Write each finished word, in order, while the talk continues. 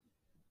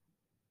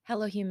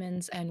Hello,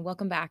 humans, and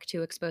welcome back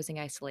to Exposing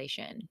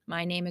Isolation.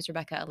 My name is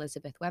Rebecca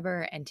Elizabeth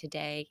Weber, and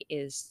today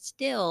is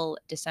still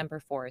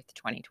December 4th,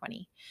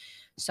 2020.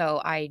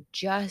 So, I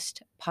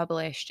just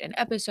published an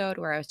episode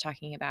where I was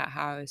talking about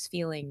how I was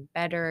feeling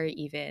better,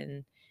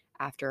 even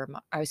I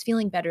was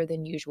feeling better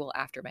than usual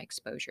after my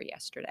exposure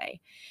yesterday.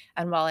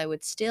 And while I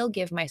would still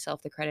give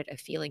myself the credit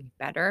of feeling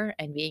better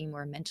and being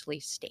more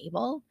mentally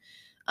stable,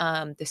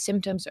 the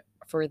symptoms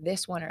for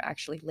this one are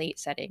actually late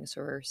settings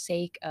for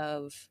sake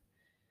of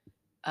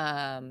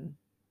um,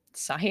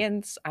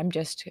 science. I'm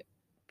just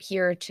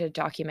here to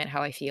document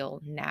how I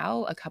feel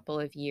now, a couple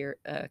of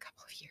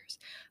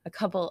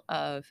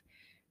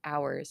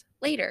hours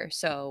later.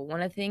 So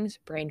one of the things,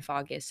 brain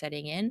fog is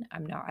setting in.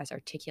 I'm not as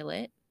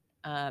articulate.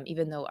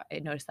 Even though I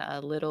noticed that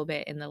a little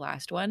bit in the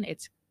last one,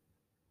 it's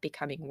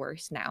becoming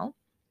worse now.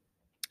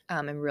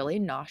 I'm really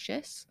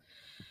nauseous.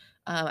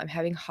 I'm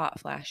having hot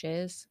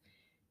flashes,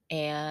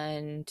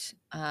 and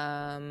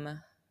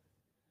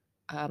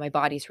my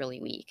body's really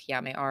weak.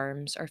 Yeah, my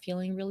arms are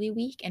feeling really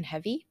weak and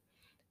heavy.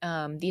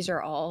 These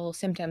are all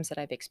symptoms that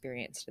I've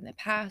experienced in the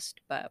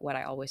past, but what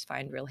I always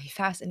find really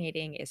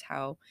fascinating is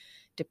how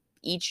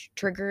each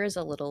trigger is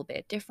a little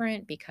bit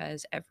different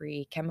because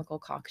every chemical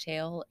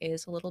cocktail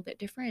is a little bit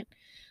different.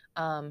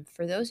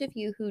 For those of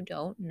you who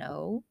don't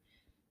know,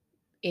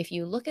 if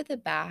you look at the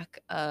back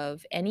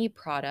of any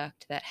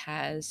product that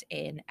has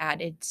an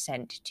added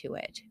scent to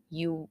it,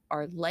 you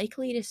are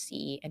likely to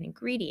see an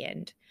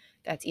ingredient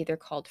that's either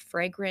called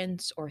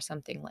fragrance or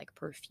something like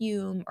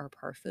perfume or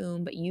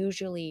parfum, but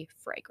usually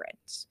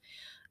fragrance.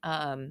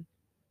 Um,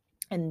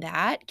 and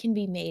that can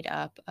be made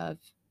up of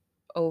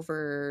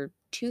over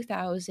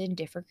 2,000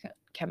 different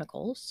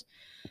chemicals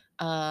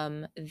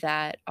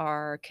that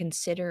are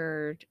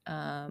considered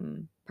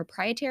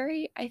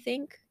proprietary, I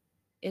think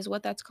is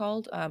what that's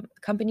called.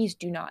 Companies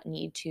do not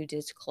need to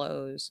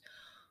disclose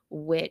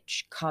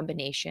which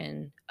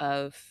combination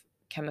of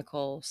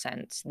chemical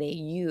scents they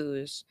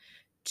use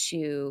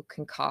to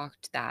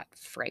concoct that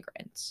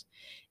fragrance.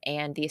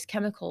 And these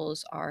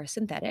chemicals are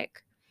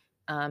synthetic.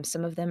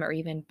 Some of them are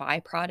even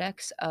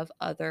byproducts of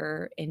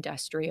other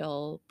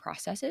industrial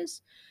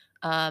processes.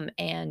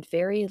 And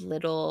very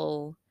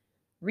little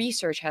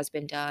research has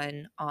been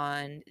done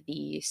on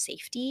the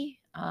safety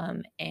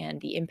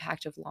and the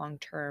impact of long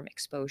term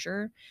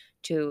exposure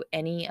to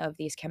any of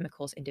these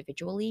chemicals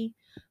individually,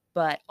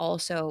 but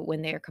also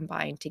when they are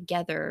combined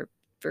together,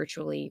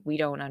 virtually we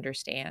don't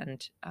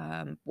understand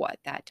what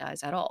that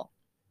does at all.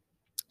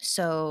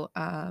 So,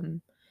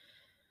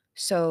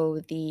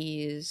 so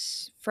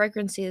these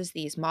fragrances,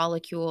 these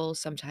molecules,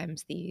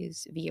 sometimes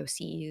these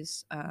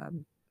VOCs,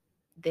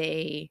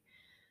 they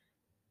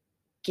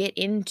get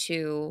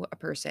into a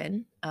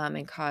person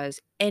and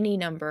cause any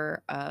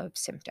number of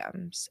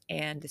symptoms.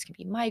 And this can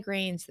be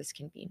migraines, this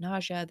can be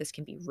nausea, this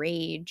can be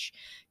rage,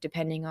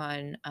 depending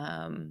on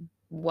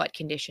what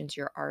conditions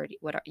you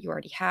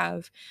already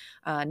have.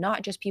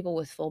 Not just people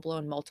with full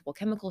blown multiple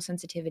chemical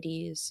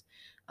sensitivities.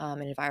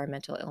 An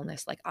environmental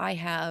illness like I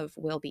have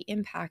will be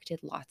impacted.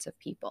 Lots of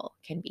people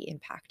can be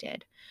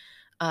impacted.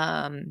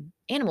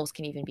 Animals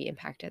can even be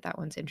impacted. That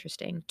one's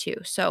interesting too.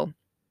 So,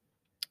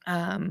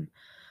 um,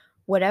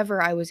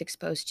 whatever I was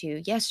exposed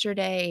to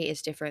yesterday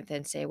is different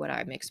than, say, what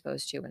I'm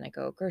exposed to when I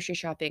go grocery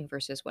shopping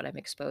versus what I'm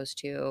exposed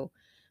to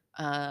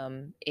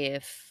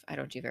if I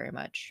don't do very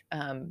much.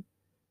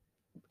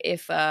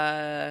 If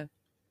I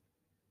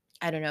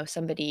don't know,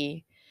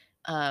 something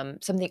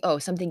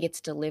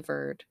gets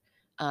delivered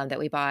that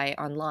we buy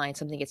online,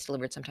 something gets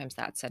delivered, sometimes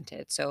that's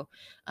scented. So,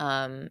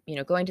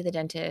 going to the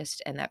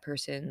dentist and that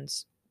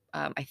person's,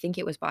 I think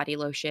it was body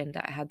lotion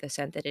that had the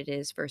scent that it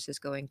is versus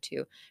going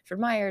to Fred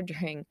Meyer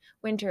during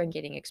winter and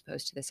getting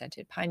exposed to the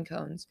scented pine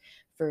cones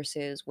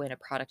versus when a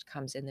product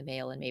comes in the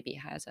mail and maybe it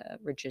has a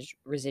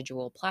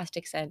residual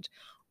plastic scent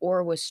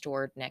or was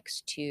stored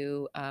next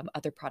to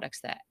other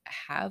products that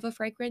have a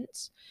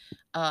fragrance.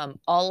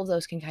 All of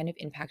those can kind of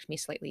impact me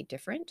slightly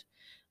different.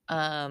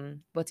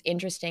 What's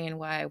interesting and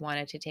why I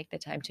wanted to take the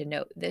time to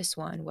note this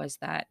one was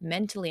that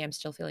mentally I'm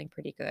still feeling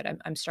pretty good.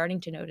 I'm starting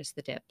to notice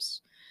the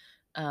dips.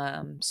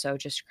 So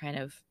just kind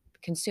of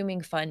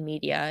consuming fun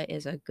media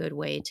is a good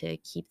way to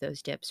keep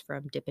those dips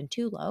from dipping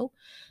too low.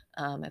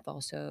 I've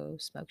also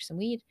smoked some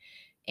weed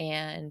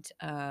and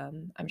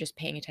I'm just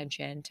paying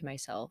attention to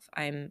myself.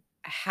 I'm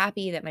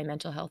happy that my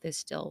mental health is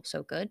still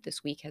so good.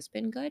 This week has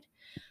been good,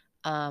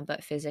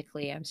 but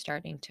physically I'm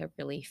starting to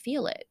really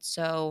feel it.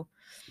 So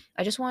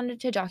I just wanted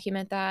to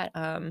document that.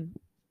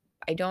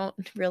 I don't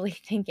really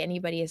think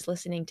anybody is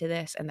listening to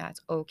this, and that's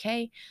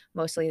okay.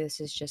 Mostly, this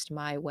is just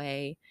my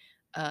way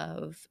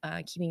of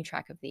keeping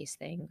track of these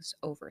things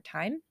over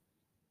time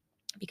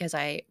because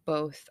I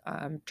both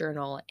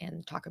journal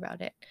and talk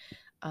about it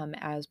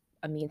as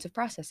a means of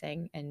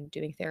processing and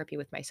doing therapy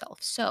with myself.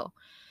 So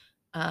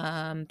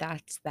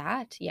that's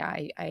that. Yeah,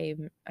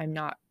 I'm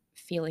not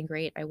feeling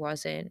great. I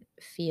wasn't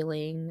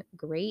feeling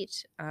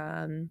great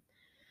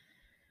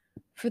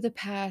for the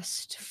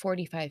past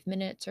 45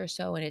 minutes or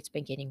so, and it's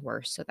been getting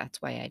worse. So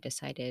that's why I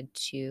decided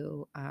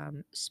to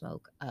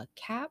smoke a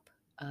cap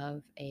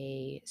of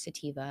a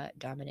sativa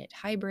dominant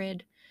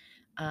hybrid.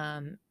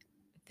 Um,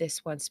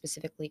 this one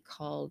specifically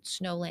called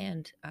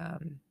Snowland.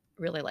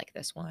 Really like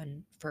this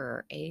one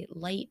for a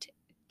light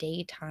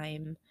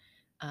daytime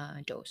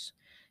dose.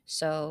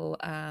 So,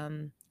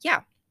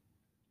 yeah,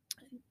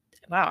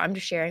 wow, I'm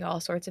just sharing all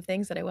sorts of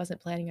things that I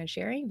wasn't planning on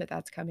sharing, but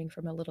that's coming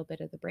from a little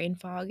bit of the brain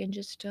fog and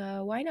just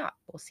why not?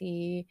 We'll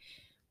see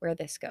where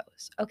this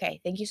goes. Okay,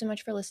 thank you so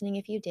much for listening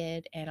if you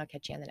did, and I'll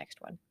catch you on the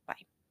next one.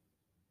 Bye.